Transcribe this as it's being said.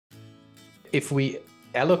if we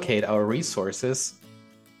allocate our resources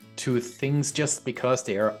to things just because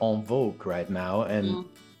they are en vogue right now, and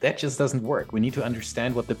that just doesn't work. We need to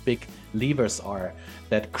understand what the big levers are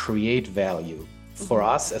that create value for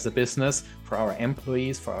us as a business, for our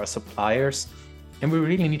employees, for our suppliers. And we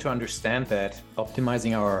really need to understand that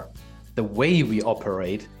optimizing the way we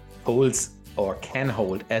operate holds or can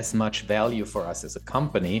hold as much value for us as a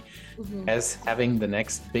company as having the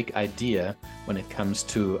next big idea when it comes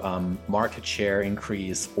to market share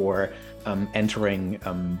increase or entering,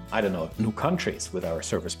 new countries with our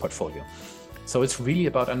service portfolio. So it's really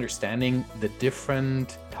about understanding the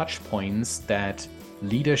different touch points that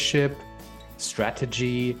leadership,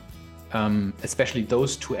 strategy, especially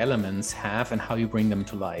those two elements have, and how you bring them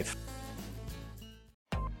to life.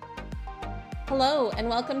 Hello, and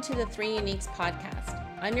welcome to the Three Uniques podcast.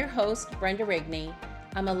 I'm your host, Brenda Rigney.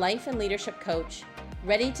 I'm a life and leadership coach,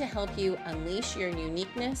 ready to help you unleash your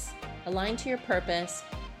uniqueness, align to your purpose,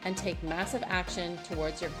 and take massive action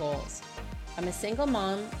towards your goals. I'm a single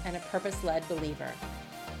mom and a purpose-led believer.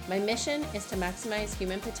 My mission is to maximize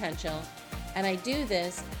human potential, and I do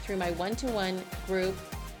this through my one-to-one group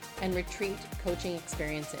and retreat coaching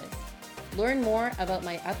experiences. Learn more about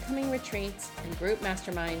my upcoming retreats and group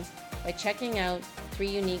masterminds by checking out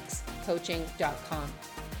 3uniquescoaching.com.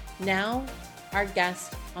 Now, our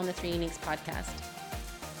guest on the 3 Uniques podcast.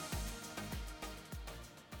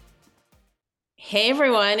 Hey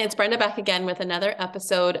everyone, it's Brenda back again with another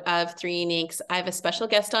episode of 3 Uniques. I have a special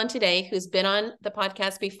guest on today who's been on the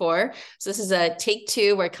podcast before. So this is a take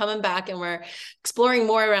two. We're coming back and we're exploring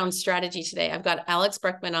more around strategy today. I've got Alex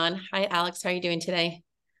Brueckmann on. Hi Alex, how are you doing today?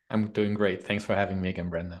 I'm doing great. Thanks for having me again,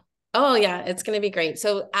 Brenda. Oh yeah, it's going to be great.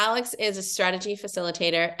 So Alex is a strategy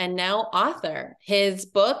facilitator and now author. His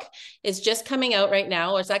book is just coming out right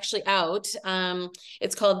now, or it's actually out.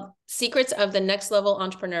 It's called Secrets of the Next Level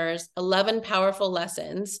Entrepreneurs, 11 Powerful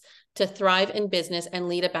Lessons to Thrive in Business and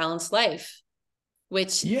Lead a Balanced Life.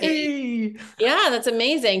 Which, yay! Yeah, that's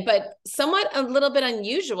amazing, but somewhat a little bit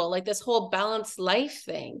unusual, like this whole balanced life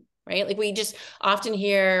thing, right? Like we just often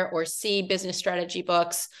hear or see business strategy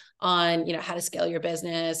books on, how to scale your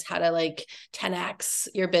business, how to like 10x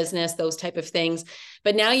your business, those type of things.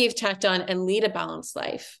 But now you've tacked on and lead a balanced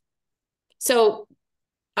life. So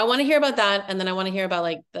I want to hear about that. And then I want to hear about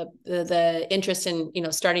like the interest in,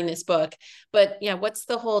 starting this book. But yeah, what's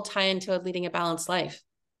the whole tie into leading a balanced life?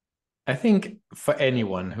 I think for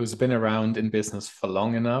anyone who's been around in business for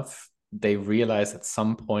long enough, they realize at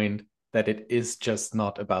some point that it is just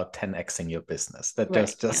not about 10xing your business. That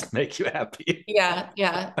does just make you happy. Yeah.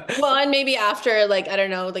 Well, and maybe after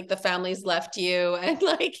the family's left you and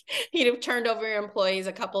you've turned over your employees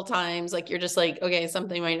a couple times, you're just like, okay,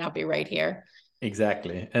 something might not be right here.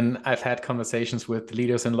 Exactly. And I've had conversations with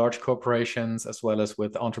leaders in large corporations as well as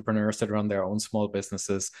with entrepreneurs that run their own small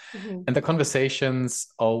businesses. And the conversations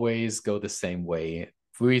always go the same way.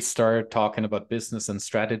 We start talking about business and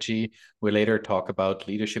strategy. We later talk about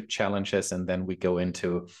leadership challenges, and then we go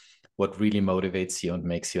into what really motivates you and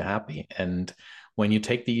makes you happy. And when you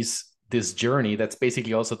take this journey, that's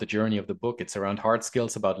basically also the journey of the book. It's around hard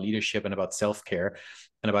skills, about leadership, and about self-care,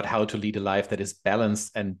 and about how to lead a life that is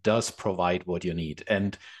balanced and does provide what you need.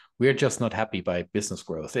 And we're just not happy by business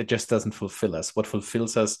growth. It just doesn't fulfill us. What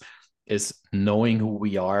fulfills us is knowing who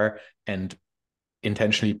we are and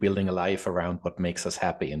intentionally building a life around what makes us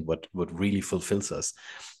happy and what really fulfills us.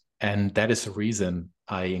 And that is the reason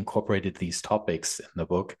I incorporated these topics in the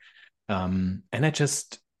book. And I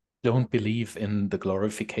just don't believe in the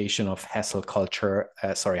glorification of hustle culture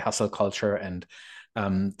and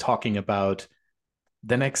talking about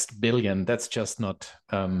the next billion. That's just not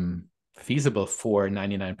feasible for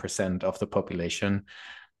 99% of the population.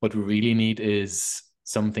 What we really need is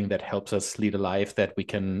something that helps us lead a life that we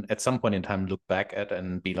can at some point in time look back at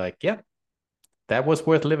and be like, yeah, that was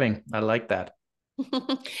worth living. I like that.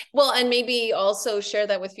 Well, and maybe also share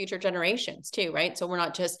that with future generations too, right? So we're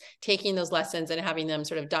not just taking those lessons and having them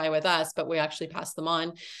sort of die with us, but we actually pass them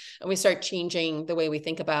on and we start changing the way we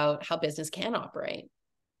think about how business can operate.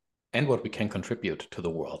 And what we can contribute to the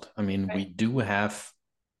world. I mean, we do have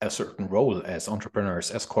a certain role as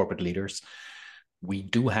entrepreneurs, as corporate leaders. We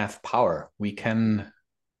do have power. We can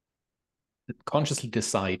consciously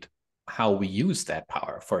decide how we use that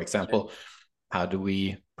power. For example, how do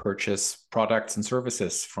we purchase products and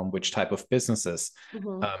services from which type of businesses?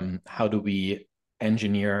 How do we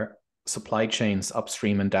engineer supply chains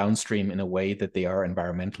upstream and downstream in a way that they are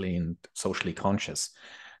environmentally and socially conscious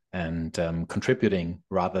and contributing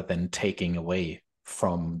rather than taking away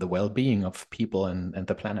from the well-being of people and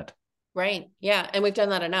the planet? Right. Yeah. And we've done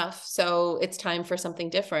that enough. So it's time for something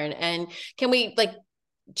different. And can we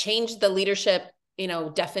change the leadership,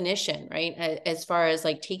 definition, right? As far as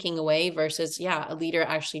like taking away versus, a leader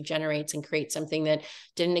actually generates and creates something that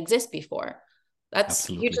didn't exist before. That's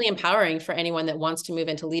hugely empowering for anyone that wants to move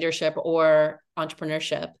into leadership or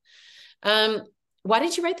entrepreneurship. Why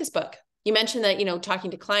did you write this book? You mentioned that,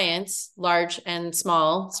 talking to clients, large and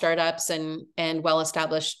small startups and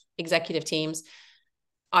well-established executive teams.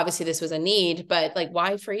 Obviously this was a need, but like,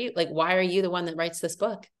 why for you? Like, why are you the one that writes this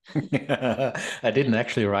book? I didn't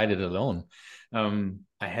actually write it alone.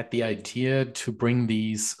 I had the idea to bring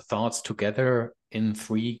these thoughts together in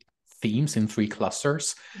 3 themes, in 3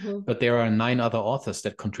 clusters, but there are 9 other authors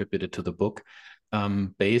that contributed to the book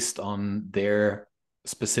based on their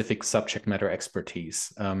specific subject matter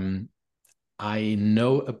expertise. I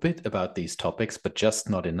know a bit about these topics, but just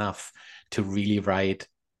not enough to really write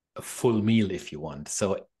a full meal if you want.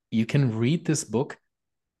 So you can read this book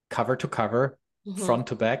cover to cover, front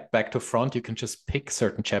to back, back to front. You can just pick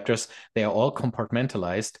certain chapters. They are all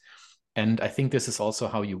compartmentalized. And I think this is also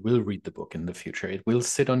how you will read the book in the future. It will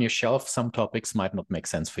sit on your shelf. Some topics might not make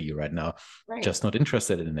sense for you right now, just not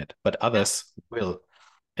interested in it, but others will.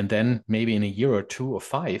 And then maybe in a year or 2 or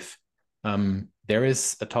 5, there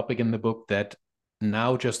is a topic in the book that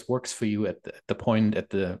now just works for you at the point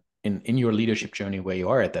in your leadership journey where you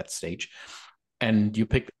are at that stage. And you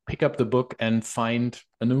pick up the book and find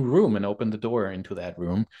a new room and open the door into that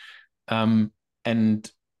room.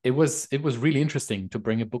 And it was really interesting to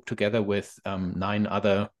bring a book together with 9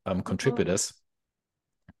 other contributors.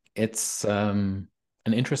 It's an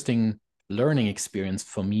interesting learning experience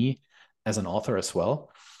for me as an author as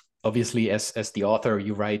well. Obviously, as the author,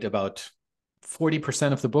 you write about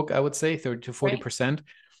 40% of the book, I would say, 30 to 40%.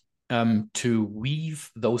 To weave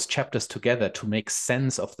those chapters together to make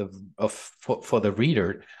sense for the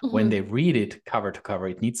reader when they read it cover to cover.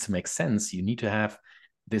 It needs to make sense. You need to have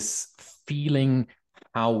this feeling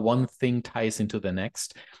how one thing ties into the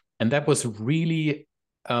next, and that was really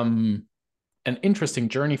an interesting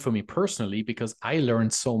journey for me personally, because I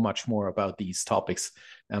learned so much more about these topics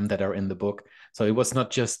that are in the book. So it was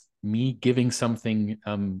not just me giving something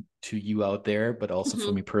to you out there, but also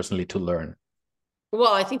for me personally to learn.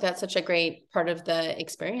 Well, I think that's such a great part of the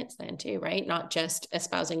experience then too, right? Not just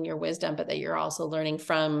espousing your wisdom, but that you're also learning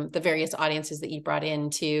from the various audiences that you brought in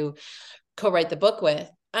to co-write the book with.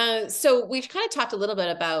 So we've kind of talked a little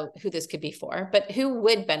bit about who this could be for, but who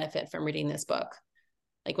would benefit from reading this book?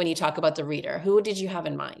 Like when you talk about the reader, who did you have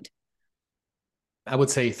in mind? I would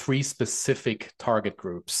say 3 specific target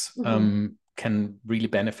groups can really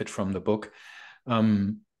benefit from the book.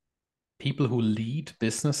 People who lead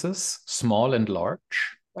businesses, small and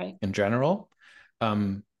large, in general,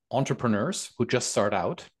 entrepreneurs who just start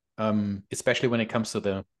out, especially when it comes to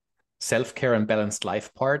the self-care and balanced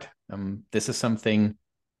life part. This is something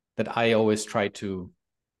that I always try to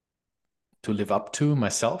live up to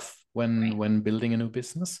myself when building a new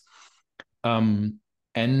business.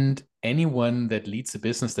 And anyone that leads a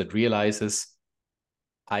business that realizes,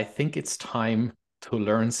 I think it's time to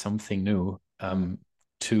learn something new,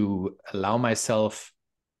 to allow myself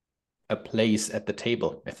a place at the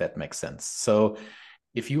table, if that makes sense. So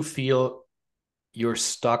if you feel you're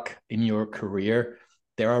stuck in your career,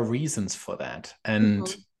 there are reasons for that.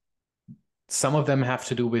 And some of them have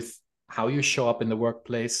to do with how you show up in the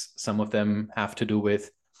workplace. Some of them have to do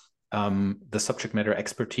with the subject matter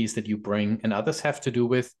expertise that you bring, and others have to do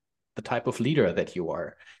with the type of leader that you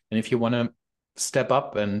are. And if you want to step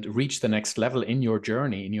up and reach the next level in your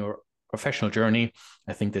journey, in your professional journey,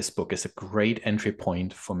 I think this book is a great entry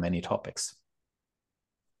point for many topics.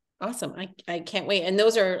 Awesome. I can't wait. And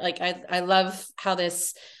those are like, I love how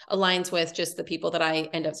this aligns with just the people that I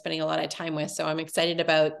end up spending a lot of time with. So I'm excited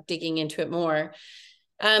about digging into it more.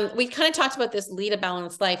 We kind of talked about this lead a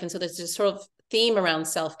balanced life. And so there's this sort of theme around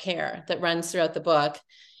self-care that runs throughout the book.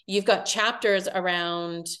 You've got chapters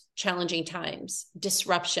around challenging times,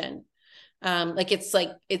 disruption.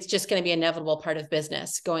 It's just going to be an inevitable part of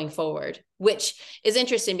business going forward, which is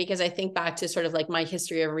interesting because I think back to sort of like my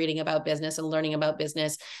history of reading about business and learning about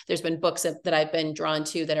business. There's been books that I've been drawn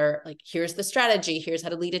to that are like, here's the strategy, here's how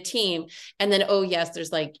to lead a team. And then, oh yes,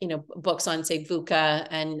 there's like, books on say VUCA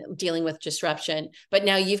and dealing with disruption. But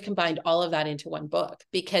now you've combined all of that into one book,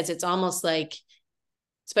 because it's almost like,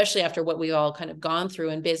 especially after what we've all kind of gone through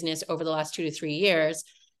in business over the last 2 to 3 years,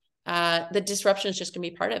 the disruption is just going to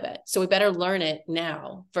be part of it. So we better learn it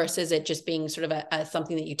now versus it just being sort of a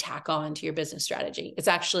something that you tack on to your business strategy. It's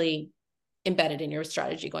actually embedded in your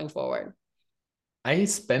strategy going forward. I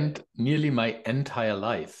spent nearly my entire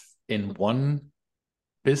life in one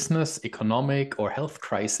business, economic, or health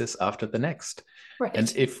crisis after the next. Right.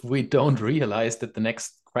 And if we don't realize that the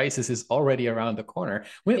next crisis is already around the corner.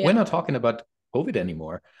 We're not talking about COVID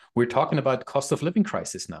anymore. We're talking about cost of living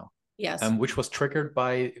crisis now. Yes. Which was triggered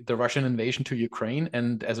by the Russian invasion to Ukraine,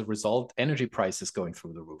 and as a result, energy prices going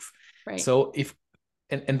through the roof. Right. So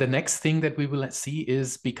and the next thing that we will see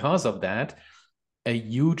is, because of that, a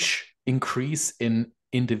huge increase in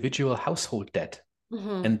individual household debt.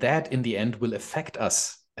 And that in the end will affect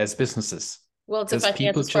us as businesses. Well, it's affecting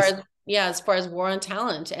us as far as war on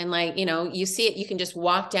talent. And like, you see it, you can just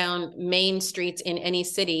walk down main streets in any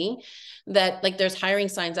city that like there's hiring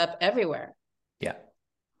signs up everywhere. Yeah.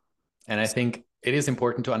 And I think it is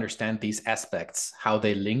important to understand these aspects, how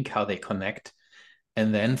they link, how they connect,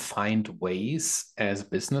 and then find ways as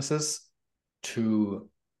businesses to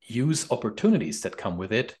use opportunities that come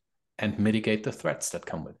with it and mitigate the threats that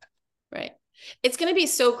come with it. Right. It's going to be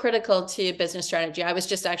so critical to business strategy. I was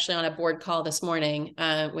just actually on a board call this morning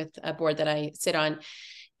with a board that I sit on,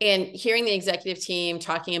 and hearing the executive team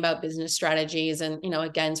talking about business strategies and,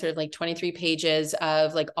 again, sort of like 23 pages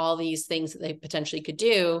of like all these things that they potentially could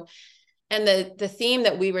do. And the theme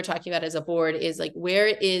that we were talking about as a board is like, where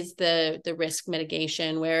is the risk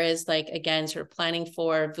mitigation? Where is, like, again, sort of planning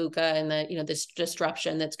for VUCA and the, this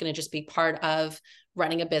disruption that's going to just be part of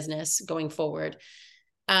running a business going forward.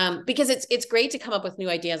 Because it's great to come up with new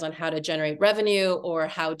ideas on how to generate revenue or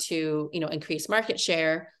how to, increase market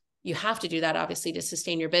share. You have to do that, obviously, to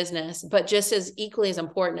sustain your business. But just as equally as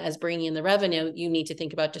important as bringing in the revenue, you need to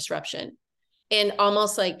think about disruption. And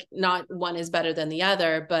almost like not one is better than the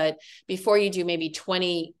other, but before you do maybe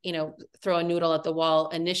 20, throw a noodle at the wall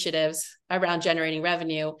initiatives around generating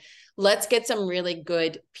revenue, let's get some really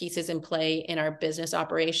good pieces in play in our business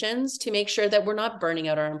operations to make sure that we're not burning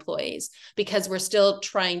out our employees, because we're still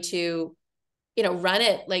trying to, run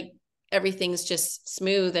it like everything's just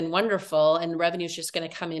smooth and wonderful and revenue is just going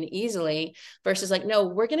to come in easily, versus like, no,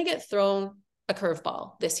 we're going to get thrown a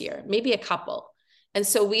curveball this year, maybe a couple. And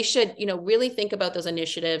so we should, really think about those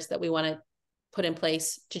initiatives that we want to put in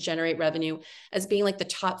place to generate revenue as being like the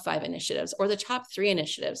top 5 initiatives or the top 3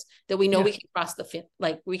 initiatives that we know we can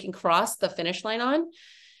cross the finish line on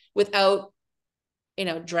without,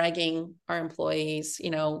 dragging our employees,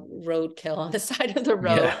 roadkill on the side of the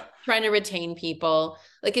road, trying to retain people.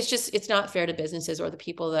 Like, it's not fair to businesses or the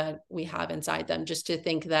people that we have inside them just to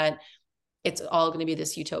think that it's all going to be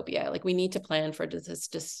this utopia. Like, we need to plan for this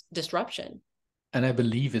disruption. And I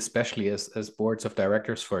believe, especially as boards of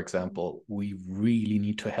directors, for example, we really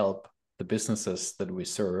need to help the businesses that we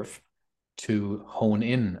serve to hone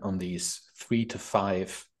in on these 3 to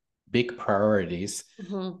 5 big priorities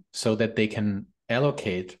so that they can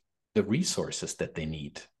allocate the resources that they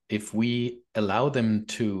need. If we allow them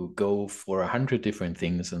to go for 100 different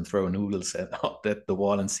things and throw noodles at the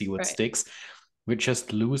wall and see what sticks, we're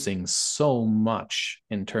just losing so much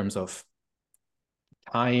in terms of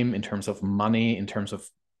time, in terms of money, in terms of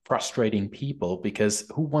frustrating people, because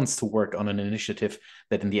who wants to work on an initiative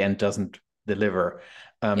that in the end doesn't deliver?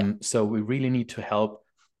 So we really need to help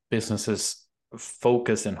businesses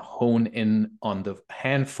focus and hone in on the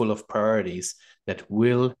handful of priorities that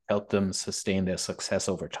will help them sustain their success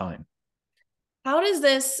over time. How does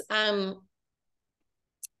this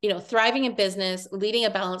thriving in business, leading a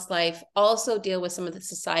balanced life, also deal with some of the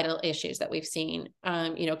societal issues that we've seen,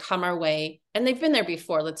 come our way? And they've been there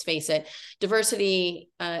before, let's face it. Diversity,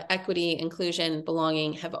 equity, inclusion,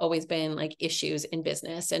 belonging have always been like issues in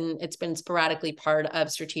business. And it's been sporadically part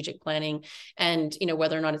of strategic planning and,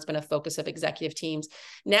 whether or not it's been a focus of executive teams.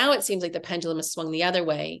 Now it seems like the pendulum has swung the other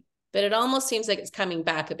way, but it almost seems like it's coming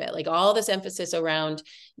back a bit. Like all this emphasis around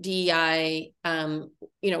DEI,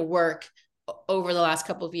 work over the last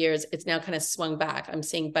couple of years, it's now kind of swung back. I'm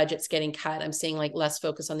seeing budgets getting cut. I'm seeing like less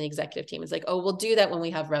focus on the executive team. It's like, oh, we'll do that when we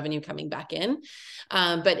have revenue coming back in.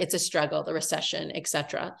 But it's a struggle, the recession, et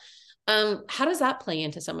cetera. How does that play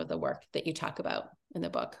into some of the work that you talk about in the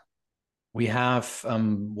book? We have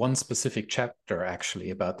one specific chapter actually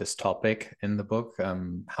about this topic in the book,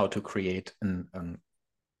 how to create a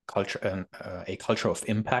culture of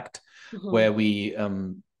impact, where we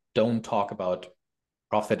don't talk about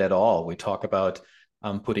profit at all. We talk about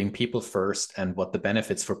putting people first and what the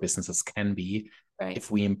benefits for businesses can be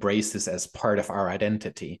if we embrace this as part of our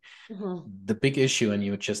identity. The big issue, and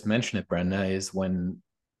you just mentioned it, Brenda, is when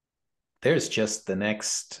there's just the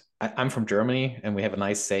next, I'm from Germany, and we have a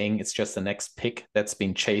nice saying, it's just the next pig that's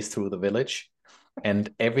being chased through the village.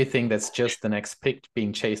 And everything that's just the next pig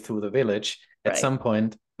being chased through the village, at some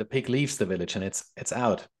point, the pig leaves the village and it's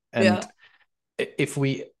out. And if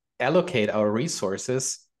we allocate our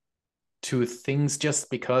resources to things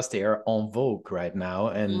just because they are en vogue right now,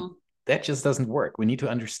 and that just doesn't work. We need to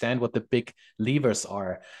understand what the big levers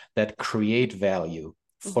are that create value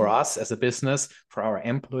for us as a business, for our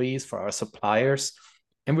employees, for our suppliers.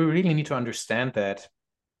 And we really need to understand that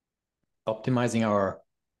optimizing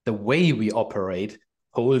the way we operate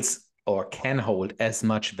holds or can hold as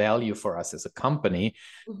much value for us as a company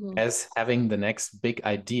as having the next big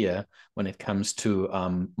idea when it comes to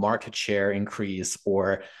market share increase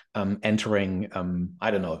or entering,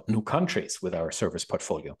 new countries with our service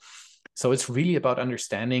portfolio. So it's really about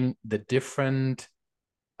understanding the different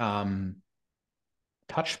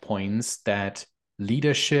touch points that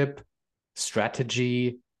leadership,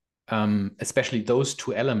 strategy, especially those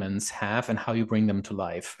two elements have, and how you bring them to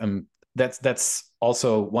life. That's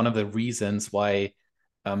also one of the reasons why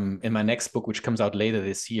in my next book, which comes out later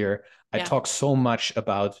this year, I talk so much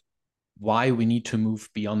about why we need to move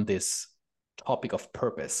beyond this topic of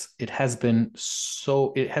purpose. It has been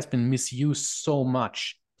misused so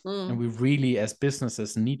much. And we really, as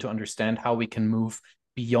businesses, need to understand how we can move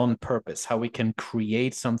beyond purpose, how we can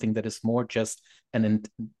create something that is more just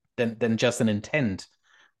than just an intent.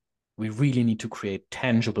 We really need to create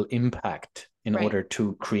tangible impact in order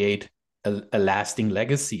to create a lasting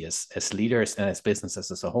legacy as leaders and as businesses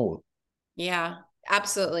as a whole. Yeah,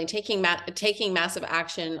 absolutely. Taking massive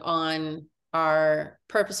action on our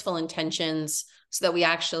purposeful intentions so that we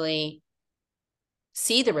actually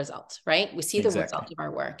see the result, right? We see the result of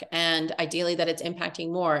our work, and ideally that it's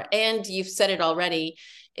impacting more. And you've said it already,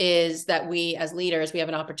 is that we as leaders, we have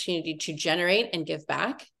an opportunity to generate and give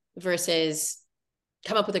back versus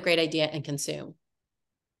come up with a great idea and consume.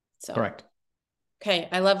 So, correct. Okay.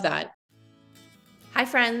 I love that. Hi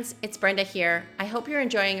friends, it's Brenda here. I hope you're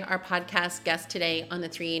enjoying our podcast guest today on the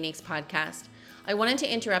Three Uniques podcast. I wanted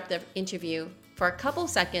to interrupt the interview for a couple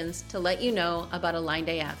seconds to let you know about Aligned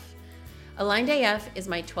AF. Aligned AF is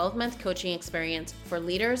my 12-month coaching experience for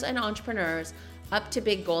leaders and entrepreneurs up to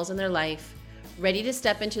big goals in their life, ready to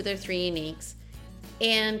step into their three uniques,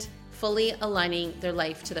 and fully aligning their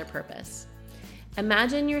life to their purpose.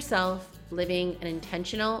 Imagine yourself living an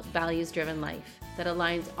intentional, values-driven life that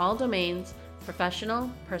aligns all domains: professional,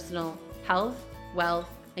 personal, health, wealth,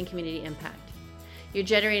 and community impact. You're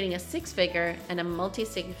generating a six-figure and a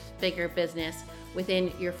multi-six-figure business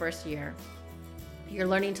within your first year. You're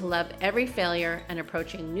learning to love every failure and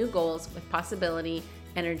approaching new goals with possibility,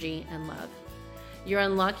 energy, and love. You're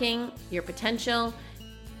unlocking your potential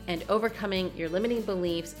and overcoming your limiting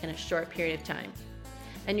beliefs in a short period of time.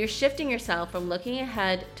 And you're shifting yourself from looking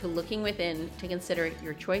ahead to looking within to consider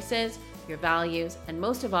your choices, your values, and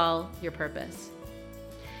most of all, your purpose.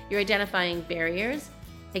 You're identifying barriers,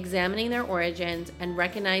 examining their origins, and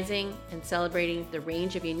recognizing and celebrating the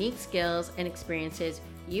range of unique skills and experiences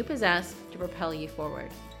you possess to propel you forward.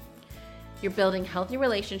 You're building healthy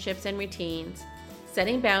relationships and routines,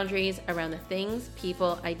 setting boundaries around the things,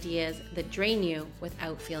 people, ideas that drain you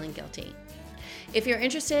without feeling guilty. If you're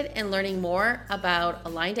interested in learning more about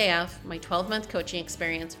Aligned AF, my 12-month coaching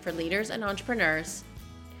experience for leaders and entrepreneurs,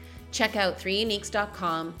 check out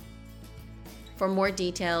 3uniques.com for more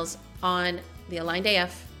details on the Aligned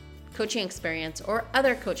AF coaching experience or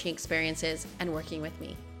other coaching experiences and working with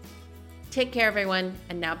me. Take care, everyone.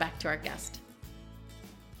 And now back to our guest.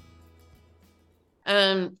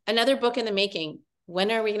 Another book in the making.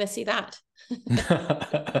 When are we going to see that?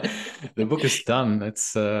 The book is done.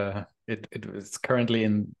 It's currently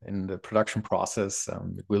in the production process.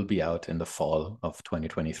 It will be out in the fall of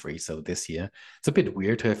 2023. So this year. It's a bit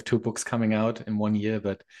weird to have two books coming out in 1 year,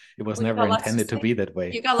 but it was never intended to be that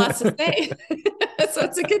way. You got lots to say. So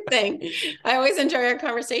it's a good thing. I always enjoy our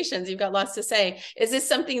conversations. You've got lots to say. Is this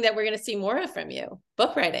something that we're going to see more of from you?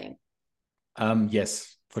 Book writing?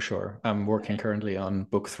 Yes, for sure. I'm working currently on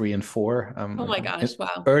book 3 and 4. Oh my gosh!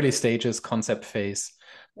 Wow. Early stages, concept phase.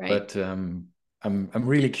 Right. But I'm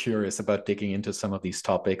really curious about digging into some of these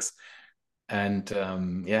topics, and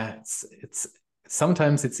it's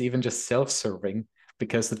sometimes it's even just self-serving,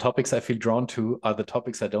 because the topics I feel drawn to are the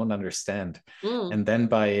topics I don't understand. And then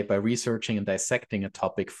by researching and dissecting a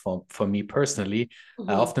topic for me personally,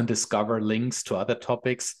 I often discover links to other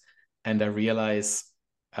topics, and I realize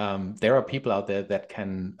there are people out there that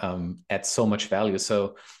can add so much value.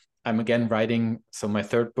 So I'm again writing. So my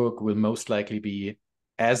third book will most likely be,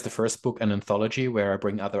 as the first book, an anthology where I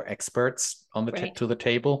bring other experts on to the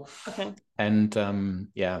table. Okay. And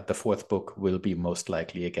the fourth book will be most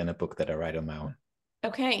likely again a book that I write on my own.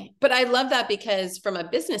 Okay. But I love that, because from a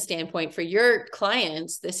business standpoint for your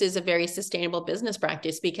clients, this is a very sustainable business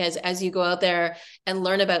practice, because as you go out there and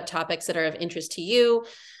learn about topics that are of interest to you,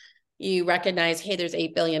 you recognize, hey, there's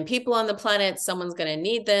 8 billion people on the planet. Someone's going to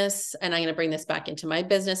need this, and I'm going to bring this back into my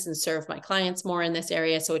business and serve my clients more in this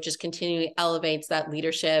area. So it just continually elevates that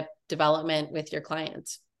leadership development with your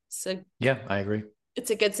clients. So yeah, I agree. It's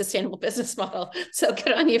a good sustainable business model. So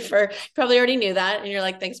good on you for probably already knew that. And you're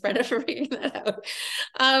like, thanks, Brenda, for figuring that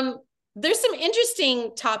out. There's some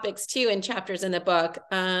interesting topics too in chapters in the book.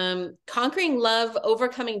 Conquering love,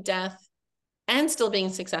 overcoming death, and still being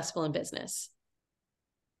successful in business.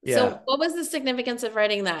 Yeah. So what was the significance of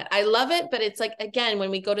writing that? I love it, but it's like, again, when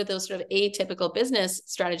we go to those sort of atypical business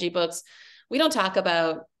strategy books, we don't talk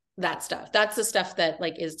about that stuff. That's the stuff that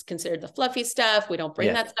like is considered the fluffy stuff. We don't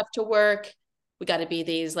bring that stuff to work. We got to be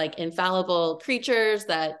these like infallible creatures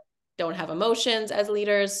that don't have emotions as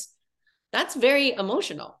leaders. That's very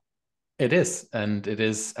emotional. It is. And it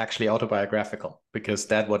is actually autobiographical, because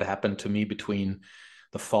that what happened to me between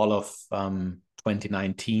the fall of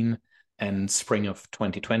 2019 and spring of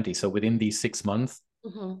 2020. So within these 6 months,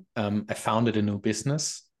 I founded a new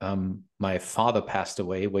business. My father passed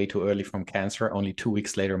away way too early from cancer. Only 2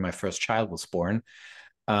 weeks later, my first child was born.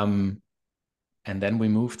 And then we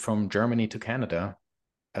moved from Germany to Canada.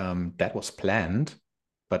 That was planned,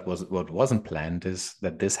 but what wasn't planned is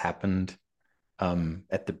that this happened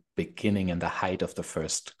at the beginning and the height of the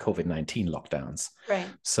first COVID-19 lockdowns. Right.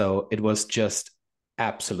 So it was just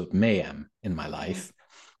absolute mayhem in my life.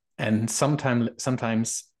 And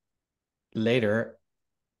sometimes later,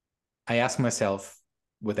 I ask myself,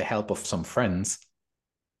 with the help of some friends,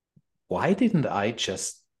 why didn't I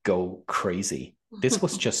just go crazy? This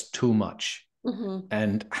was just too much.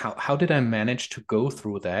 And how did I manage to go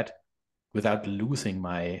through that without losing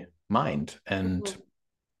my mind? And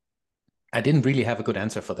I didn't really have a good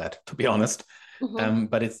answer for that, to be honest.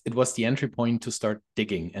 But it was the entry point to start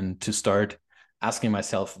digging and to start asking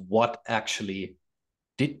myself, what actually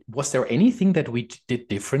was there anything that we did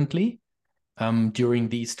differently during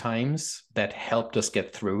these times that helped us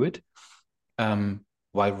get through it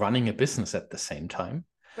while running a business at the same time?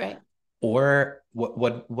 Right. Or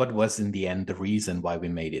what was in the end the reason why we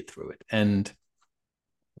made it through it? And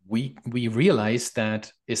we realized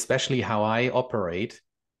that, especially how I operate,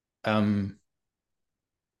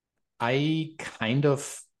 I kind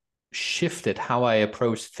of shifted how I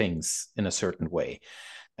approach things in a certain way.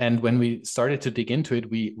 And when we started to dig into it,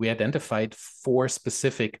 we identified 4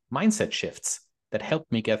 specific mindset shifts that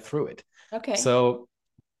helped me get through it. Okay. So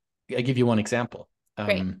I give you one example.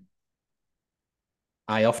 Great.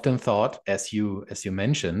 I often thought, as you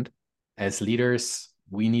mentioned, as leaders,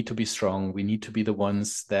 we need to be strong. We need to be the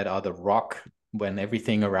ones that are the rock when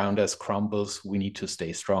everything around us crumbles. We need to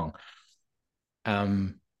stay strong.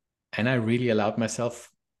 And I really allowed myself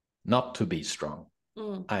not to be strong.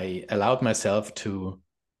 I allowed myself to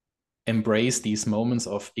embrace these moments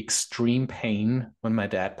of extreme pain when my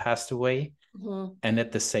dad passed away, and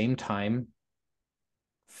at the same time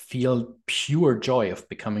feel pure joy of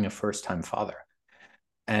becoming a first-time father.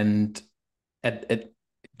 And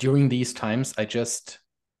during these times, I just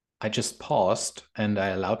paused and I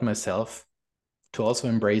allowed myself to also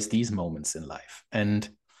embrace these moments in life. And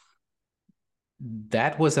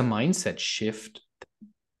that was a mindset shift.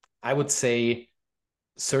 I would say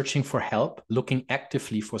searching for help, looking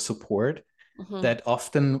actively for support, that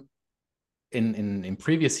often in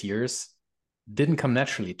previous years didn't come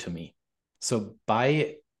naturally to me. So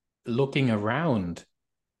by looking around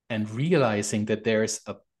and realizing that there's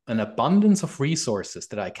an abundance of resources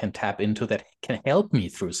that I can tap into that can help me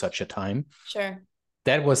through such a time. Sure.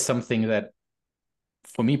 That was something that,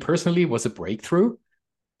 for me personally, was a breakthrough.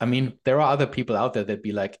 I mean, there are other people out there that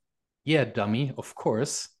be like, yeah, dummy, of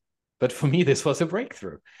course. But for me, this was a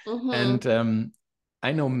breakthrough. And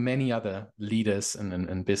I know many other leaders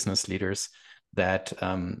and business leaders that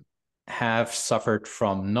have suffered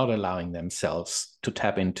from not allowing themselves to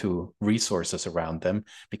tap into resources around them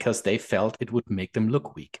because they felt it would make them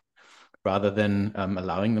look weak, rather than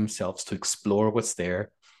allowing themselves to explore what's there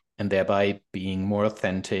and thereby being more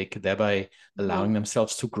authentic, thereby allowing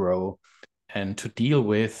themselves to grow and to deal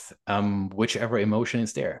with whichever emotion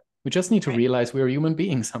is there. We just need to realize we're human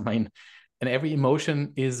beings. I mean, and every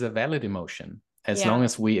emotion is a valid emotion. As long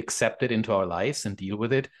as we accept it into our lives and deal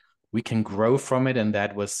with it, we can grow from it. And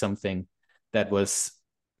that was something that was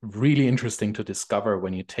really interesting to discover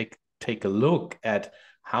when you take a look at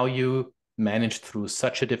how you managed through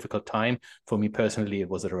such a difficult time. For me personally, it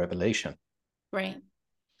was a revelation. Right.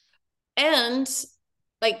 And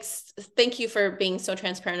like, thank you for being so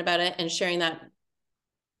transparent about it and sharing that.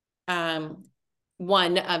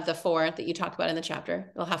 One of the 4 that you talk about in the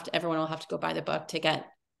chapter. Everyone will have to go buy the book to get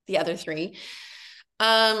the other 3.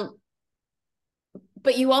 But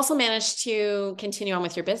you also managed to continue on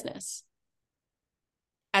with your business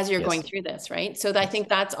as you're going through this, right? So I think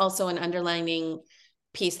that's also an underlining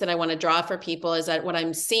piece that I want to draw for people, is that what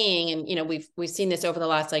I'm seeing, and we've seen this over the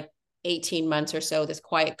last like 18 months or so, this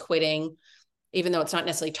quiet quitting, even though it's not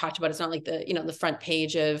necessarily talked about. It's not like the, the front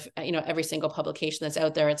page of, every single publication that's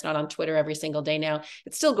out there. It's not on Twitter every single day now.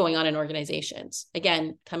 It's still going on in organizations.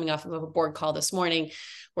 Again, coming off of a board call this morning,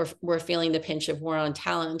 we're feeling the pinch of war on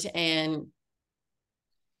talent. And,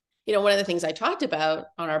 one of the things I talked about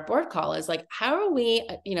on our board call is like, how are we,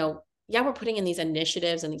 we're putting in these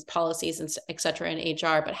initiatives and these policies and et cetera in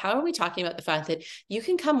HR, but how are we talking about the fact that you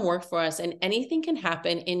can come work for us and anything can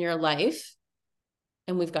happen in your life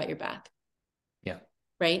and we've got your back? Yeah.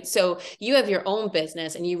 Right. So you have your own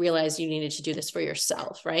business and you realize you needed to do this for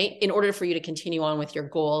yourself, right? In order for you to continue on with your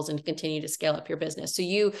goals and continue to scale up your business. So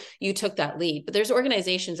you took that lead, but there's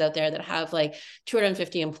organizations out there that have like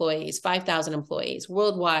 250 employees, 5,000 employees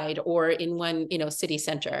worldwide, or in one, city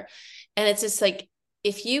center. And it's just like,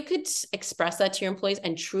 if you could express that to your employees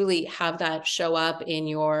and truly have that show up in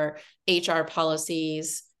your HR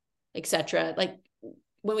policies, et cetera, like,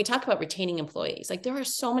 when we talk about retaining employees, like there are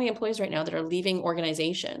so many employees right now that are leaving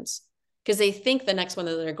organizations because they think the next one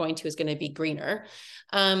that they're going to is going to be greener.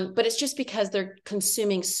 But it's just because they're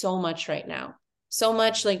consuming so much right now, so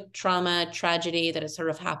much like trauma, tragedy that has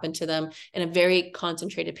sort of happened to them in a very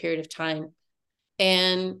concentrated period of time.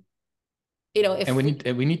 And, if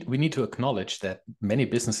we need to acknowledge that many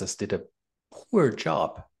businesses did a poor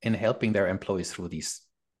job in helping their employees through these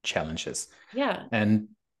challenges. Yeah. And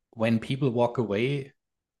when people walk away,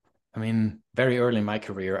 I mean, very early in my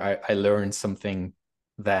career, I learned something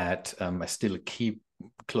that I still keep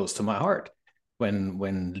close to my heart.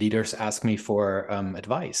 When leaders ask me for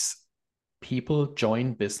advice, people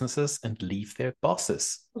join businesses and leave their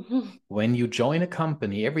bosses. Mm-hmm. When you join a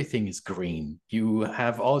company, everything is green. You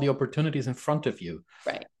have all the opportunities in front of you.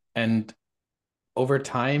 Right. And over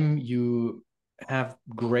time, you have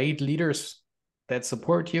great leaders that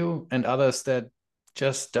support you and others that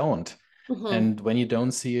just don't. Mm-hmm. And when you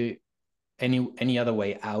don't see any other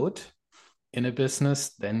way out in a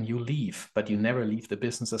business, then you leave, but you never leave the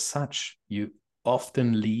business as such. You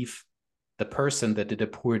often leave the person that did a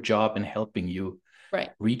poor job in helping you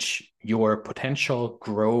reach your potential,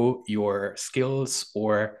 grow your skills,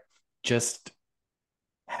 or just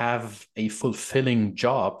have a fulfilling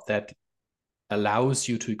job that allows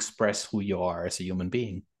you to express who you are as a human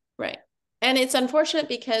being. Right. And it's unfortunate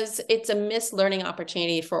because it's a missed learning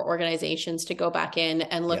opportunity for organizations to go back in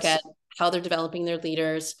and look at how they're developing their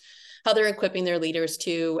leaders, how they're equipping their leaders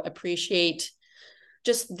to appreciate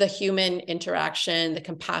just the human interaction, the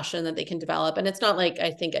compassion that they can develop. And it's not like I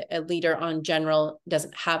think a leader on general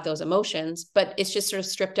doesn't have those emotions, but it's just sort of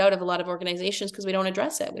stripped out of a lot of organizations because we don't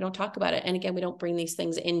address it. We don't talk about it. And again, we don't bring these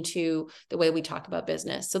things into the way we talk about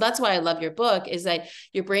business. So that's why I love your book, is that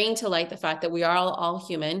you're bringing to light the fact that we are all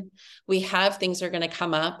human. We have things that are going to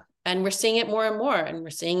come up, and we're seeing it more and more. And we're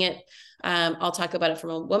seeing it, I'll talk about it from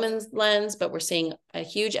a woman's lens, but we're seeing a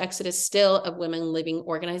huge exodus still of women leaving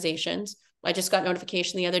organizations. I just got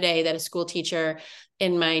notification the other day that a school teacher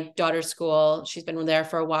in my daughter's school, she's been there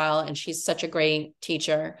for a while and she's such a great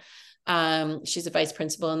teacher. She's a vice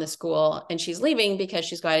principal in the school, and she's leaving because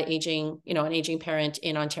she's got an aging parent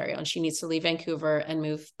in Ontario, and she needs to leave Vancouver and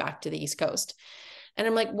move back to the East Coast. And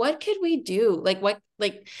I'm like, what could we do?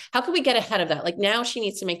 How could we get ahead of that? Like, now she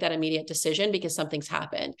needs to make that immediate decision because something's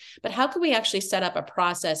happened. But how could we actually set up a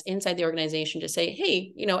process inside the organization to say,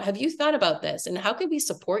 hey, have you thought about this? And how could we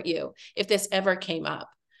support you if this ever came up?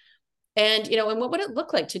 And, and what would it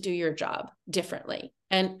look like to do your job differently?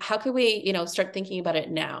 And how could we, start thinking about it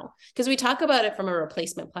now? Because we talk about it from a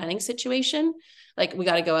replacement planning situation. Like, we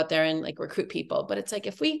got to go out there and like recruit people. But it's like,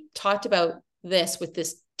 if we talked about this with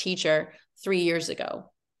this teacher 3 years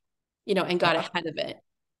ago, and got ahead of it.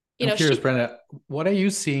 I'm curious, Brenda, what are you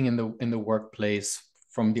seeing in the workplace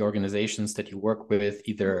from the organizations that you work with,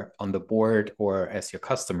 either on the board or as your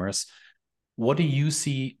customers? What do you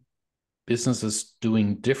see businesses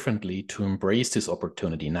doing differently to embrace this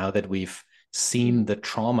opportunity now that we've seen the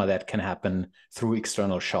trauma that can happen through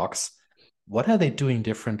external shocks? What are they doing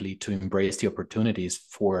differently to embrace the opportunities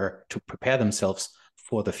to prepare themselves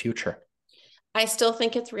for the future? I still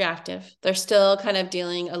think it's reactive. They're still kind of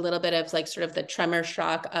dealing a little bit of like sort of the tremor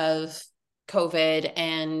shock of COVID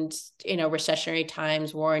and, recessionary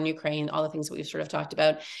times, war in Ukraine, all the things that we've sort of talked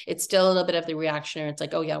about. It's still a little bit of the reactionary. It's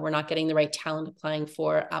like, oh yeah, we're not getting the right talent applying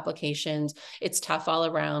for applications. It's tough all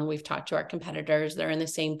around. We've talked to our competitors. They're in the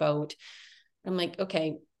same boat. I'm like,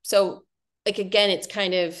 okay. So like, again, it's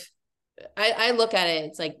kind of, I look at it,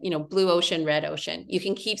 it's like, blue ocean, red ocean. You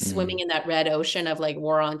can keep swimming in that red ocean of like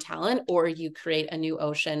war on talent, or you create a new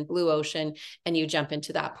ocean, blue ocean, and you jump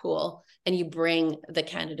into that pool and you bring the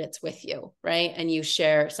candidates with you, right? And you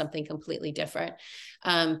share something completely different.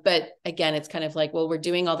 But again, it's kind of like, well, we're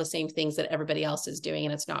doing all the same things that everybody else is doing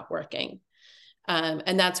and it's not working.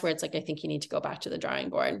 And that's where it's like, I think you need to go back to the drawing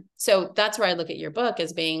board. So that's where I look at your book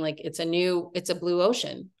as being like, it's a blue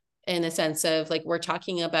ocean, in the sense of like, we're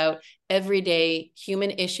talking about everyday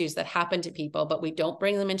human issues that happen to people, but we don't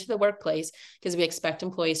bring them into the workplace because we expect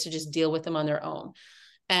employees to just deal with them on their own.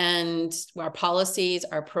 And our policies,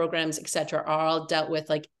 our programs, et cetera, are all dealt with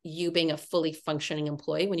like you being a fully functioning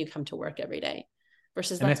employee when you come to work every day,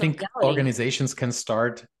 versus And I that's not think reality. organizations can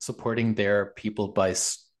start supporting their people by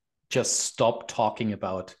just stop talking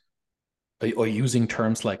about or using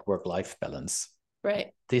terms like work-life balance.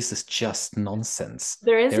 Right. This is just nonsense.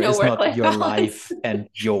 There is no not your balance. life and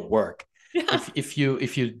your work. Yeah. If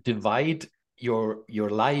you divide your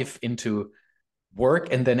life into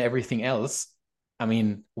work and then everything else, I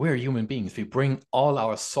mean, we're human beings. We bring all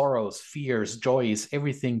our sorrows, fears, joys,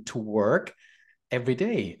 everything to work every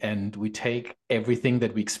day, and we take everything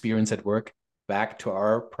that we experience at work back to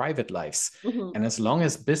our private lives. Mm-hmm. And as long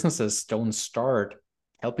as businesses don't start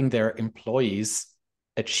helping their employees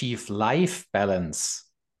achieve life balance,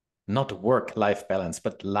 not work-life balance,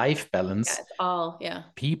 but life balance, Yeah, it's all, yeah.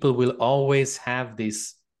 people will always have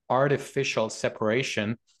this artificial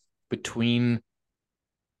separation between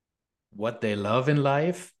what they love in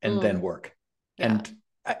life and then work. Yeah. And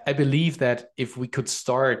I believe that if we could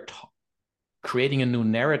start creating a new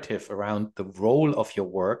narrative around the role of your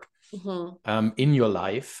work in your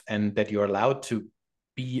life, and that you're allowed to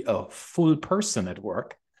be a full person at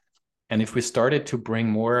work. And if we started to bring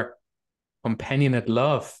more companionate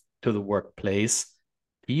love to the workplace,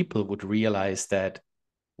 people would realize that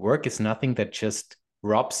work is nothing that just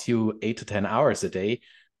robs you 8 to 10 hours a day,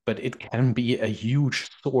 but it can be a huge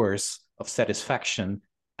source of satisfaction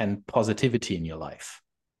and positivity in your life.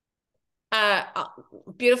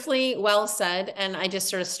 Beautifully well said. And I just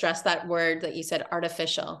sort of stress that word that you said,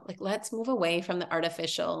 artificial. Like, let's move away from the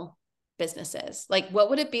artificial businesses. Like, what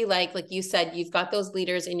would it be like you said, you've got those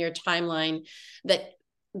leaders in your timeline that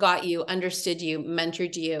got you, understood you,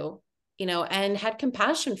 mentored you, and had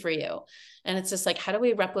compassion for you. And it's just like, how do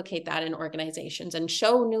we replicate that in organizations and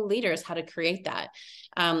show new leaders how to create that?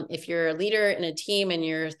 If you're a leader in a team and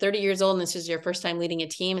you're 30 years old and this is your first time leading a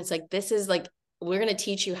team, it's like, this is like, we're going to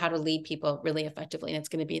teach you how to lead people really effectively. And it's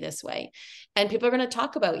going to be this way. And people are going to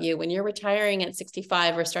talk about you when you're retiring at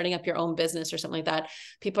 65 or starting up your own business or something like that.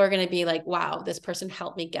 People are going to be like, wow, this person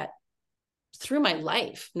helped me get through my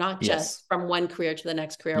life, not just from one career to the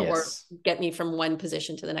next career or get me from one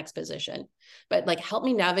position to the next position, but like help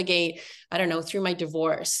me navigate, I don't know, through my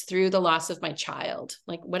divorce, through the loss of my child,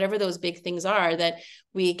 like whatever those big things are that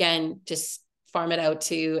we, again, just farm it out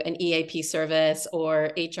to an EAP service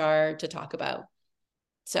or HR to talk about.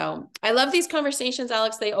 So I love these conversations,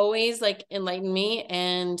 Alex. They always like enlighten me,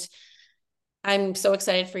 and I'm so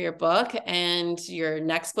excited for your book and your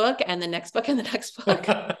next book and the next book and the next book.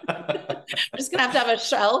 I'm just gonna have a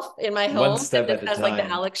shelf in my home. One step at a time. Like the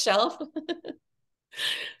Alex shelf.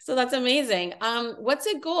 So that's amazing. What's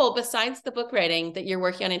a goal besides the book writing that you're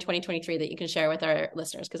working on in 2023 that you can share with our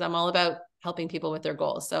listeners? Because I'm all about helping people with their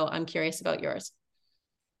goals. So I'm curious about yours.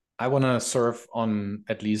 I want to serve on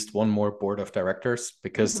at least one more board of directors,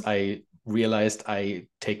 because I realized I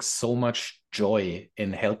take so much joy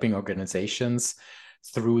in helping organizations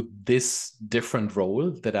through this different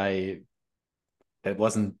role that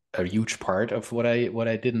wasn't a huge part of what I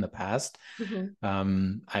did in the past.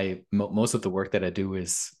 Most of the work that I do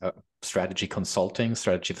is strategy consulting,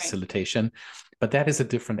 strategy facilitation, but that is a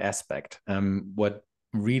different aspect.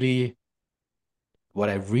 What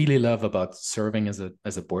I really love about serving as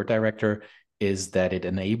a board director is that it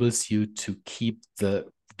enables you to keep the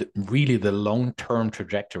long-term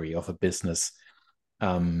trajectory of a business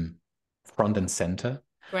front and center,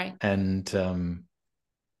 and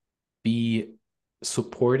be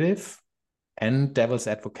supportive and devil's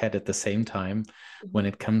advocate at the same time when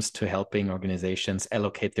it comes to helping organizations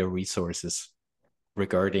allocate their resources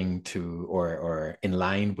regarding to or in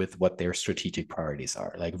line with what their strategic priorities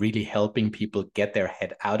are, like really helping people get their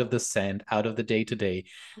head out of the sand, out of the day-to-day,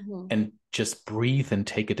 and just breathe and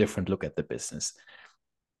take a different look at the business.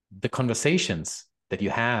 The conversations that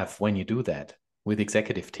you have when you do that with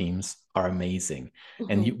executive teams are amazing.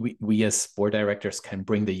 And we as board directors can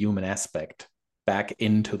bring the human aspect back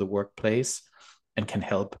into the workplace and can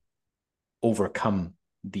help overcome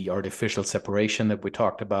the artificial separation that we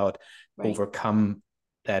talked about, overcome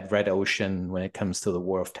that red ocean when it comes to the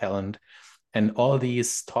war of talent, and all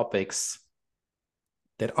these topics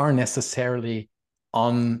that aren't necessarily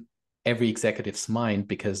on every executive's mind,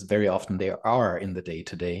 because very often they are in the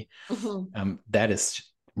day-to-day. That is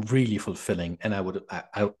really fulfilling, and I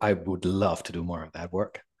would love to do more of that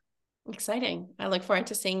work. Exciting. I look forward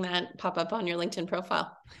to seeing that pop up on your LinkedIn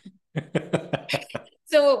profile.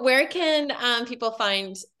 So where can people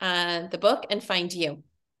find the book and find you?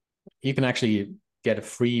 You can actually get a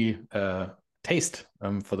free taste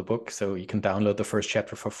for the book. So you can download the first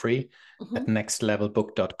chapter for free at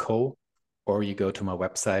nextlevelbook.co, or you go to my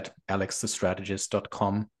website,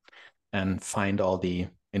 alexthestrategist.com, and find all the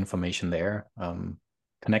information there.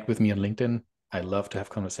 Connect with me on LinkedIn. I love to have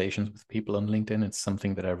conversations with people on LinkedIn. It's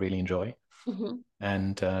something that I really enjoy.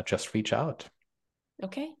 And just reach out.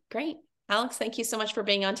 Okay, great. Alex, thank you so much for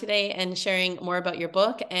being on today and sharing more about your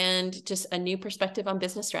book and just a new perspective on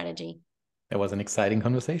business strategy. It was an exciting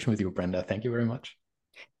conversation with you, Brenda. Thank you very much.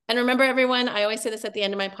 And remember, everyone, I always say this at the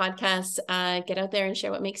end of my podcast, get out there and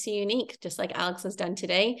share what makes you unique, just like Alex has done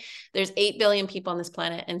today. There's 8 billion people on this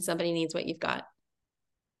planet, and somebody needs what you've got.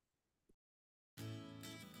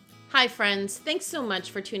 Hi, friends. Thanks so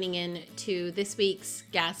much for tuning in to this week's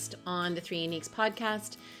guest on the 3 Uniques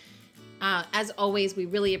podcast. As always, we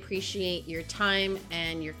really appreciate your time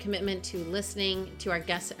and your commitment to listening to our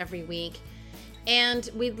guests every week. And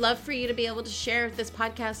we'd love for you to be able to share this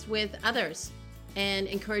podcast with others and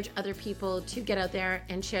encourage other people to get out there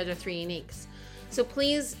and share their 3 Uniques. So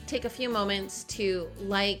please take a few moments to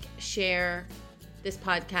like, share this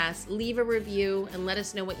podcast, leave a review, and let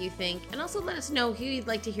us know what you think. And also let us know who you'd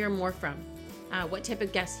like to hear more from, what type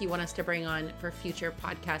of guests you want us to bring on for future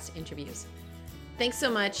podcast interviews. Thanks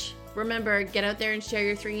so much. Remember, get out there and share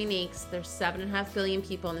your 3 Uniques. There's 7.5 billion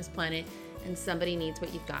people on this planet, and somebody needs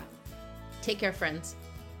what you've got. Take care, friends.